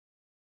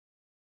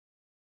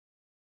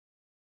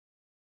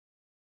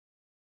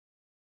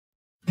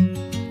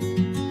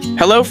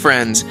Hello,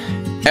 friends.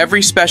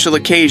 Every special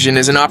occasion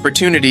is an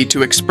opportunity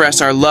to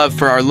express our love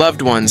for our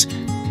loved ones,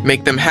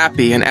 make them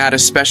happy, and add a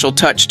special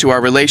touch to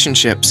our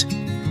relationships.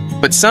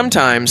 But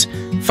sometimes,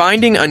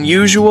 finding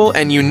unusual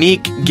and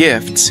unique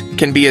gifts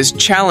can be as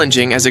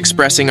challenging as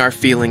expressing our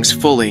feelings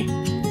fully.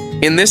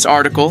 In this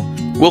article,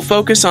 we'll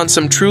focus on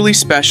some truly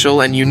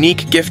special and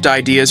unique gift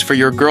ideas for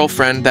your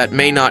girlfriend that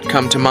may not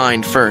come to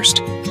mind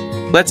first.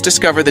 Let's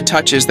discover the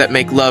touches that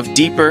make love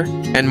deeper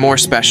and more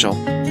special.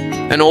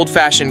 An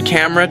old-fashioned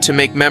camera to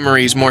make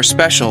memories more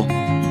special.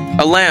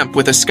 A lamp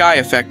with a sky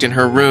effect in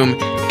her room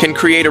can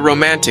create a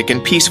romantic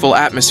and peaceful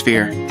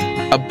atmosphere.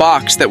 A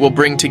box that will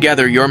bring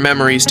together your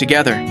memories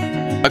together.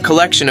 A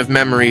collection of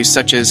memories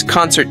such as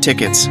concert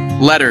tickets,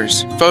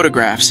 letters,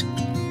 photographs.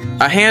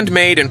 A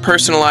handmade and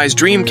personalized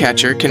dream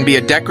catcher can be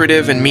a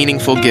decorative and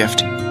meaningful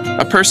gift.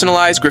 A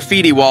personalized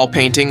graffiti wall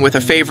painting with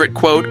a favorite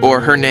quote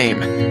or her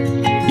name.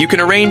 You can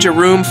arrange a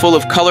room full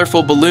of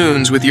colorful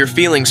balloons with your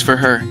feelings for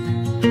her.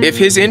 If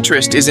his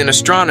interest is in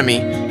astronomy,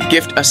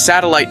 gift a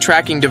satellite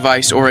tracking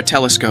device or a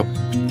telescope.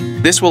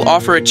 This will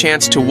offer a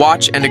chance to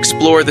watch and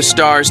explore the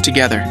stars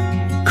together.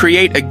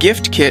 Create a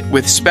gift kit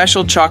with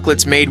special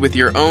chocolates made with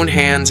your own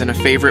hands and a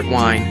favorite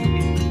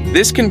wine.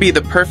 This can be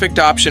the perfect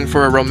option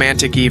for a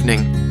romantic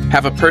evening.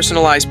 Have a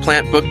personalized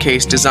plant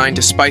bookcase designed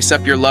to spice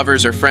up your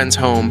lover's or friend's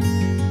home.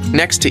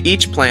 Next to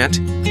each plant,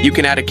 you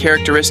can add a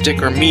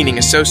characteristic or meaning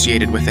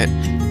associated with it.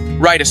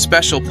 Write a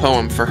special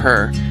poem for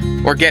her,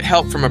 or get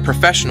help from a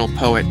professional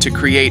poet to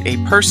create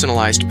a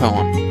personalized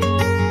poem.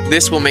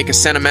 This will make a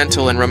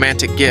sentimental and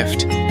romantic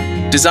gift.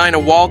 Design a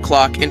wall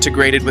clock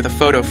integrated with a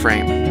photo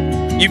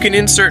frame. You can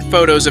insert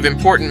photos of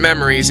important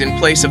memories in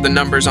place of the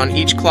numbers on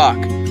each clock.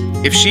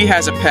 If she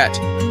has a pet,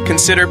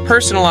 consider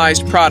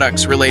personalized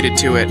products related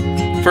to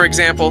it. For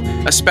example,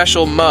 a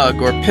special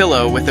mug or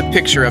pillow with a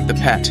picture of the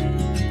pet.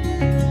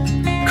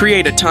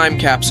 Create a time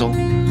capsule.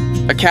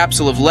 A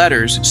capsule of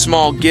letters,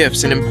 small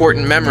gifts, and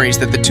important memories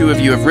that the two of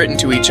you have written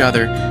to each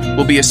other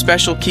will be a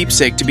special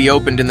keepsake to be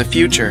opened in the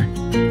future.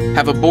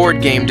 Have a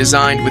board game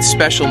designed with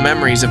special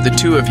memories of the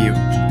two of you.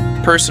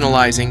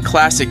 Personalizing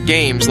classic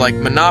games like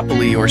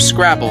Monopoly or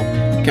Scrabble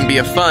can be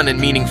a fun and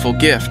meaningful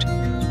gift.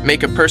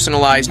 Make a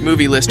personalized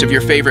movie list of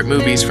your favorite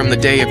movies from the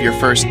day of your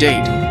first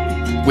date.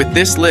 With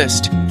this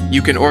list,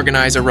 you can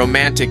organize a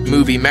romantic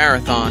movie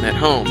marathon at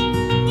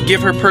home.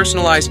 Give her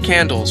personalized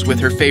candles with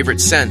her favorite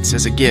scents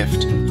as a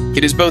gift.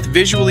 It is both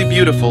visually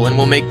beautiful and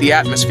will make the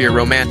atmosphere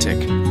romantic.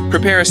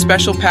 Prepare a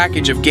special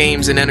package of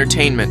games and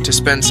entertainment to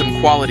spend some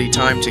quality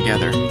time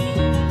together.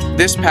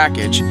 This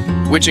package,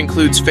 which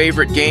includes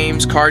favorite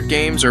games, card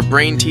games, or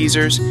brain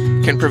teasers,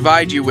 can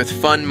provide you with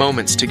fun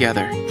moments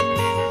together.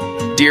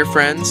 Dear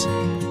friends,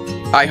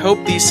 I hope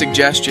these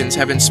suggestions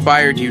have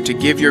inspired you to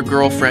give your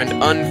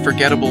girlfriend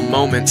unforgettable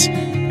moments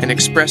and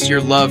express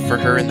your love for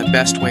her in the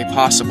best way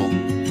possible.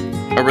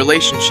 A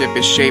relationship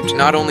is shaped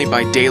not only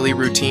by daily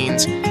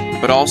routines,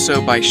 but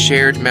also by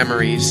shared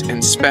memories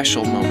and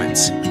special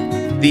moments.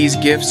 These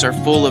gifts are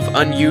full of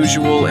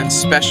unusual and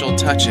special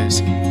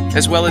touches,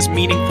 as well as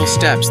meaningful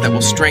steps that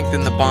will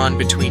strengthen the bond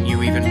between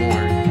you even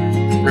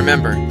more.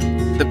 Remember,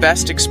 the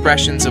best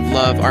expressions of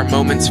love are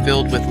moments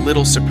filled with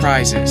little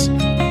surprises.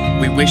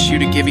 We wish you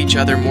to give each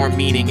other more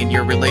meaning in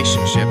your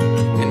relationship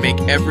and make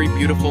every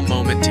beautiful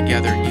moment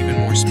together even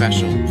more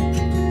special.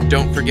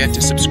 Don't forget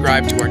to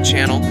subscribe to our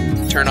channel,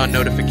 turn on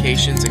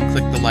notifications, and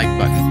click the like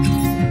button.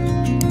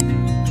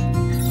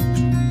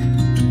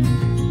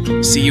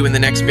 See you in the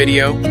next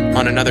video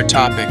on another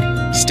topic.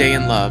 Stay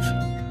in love.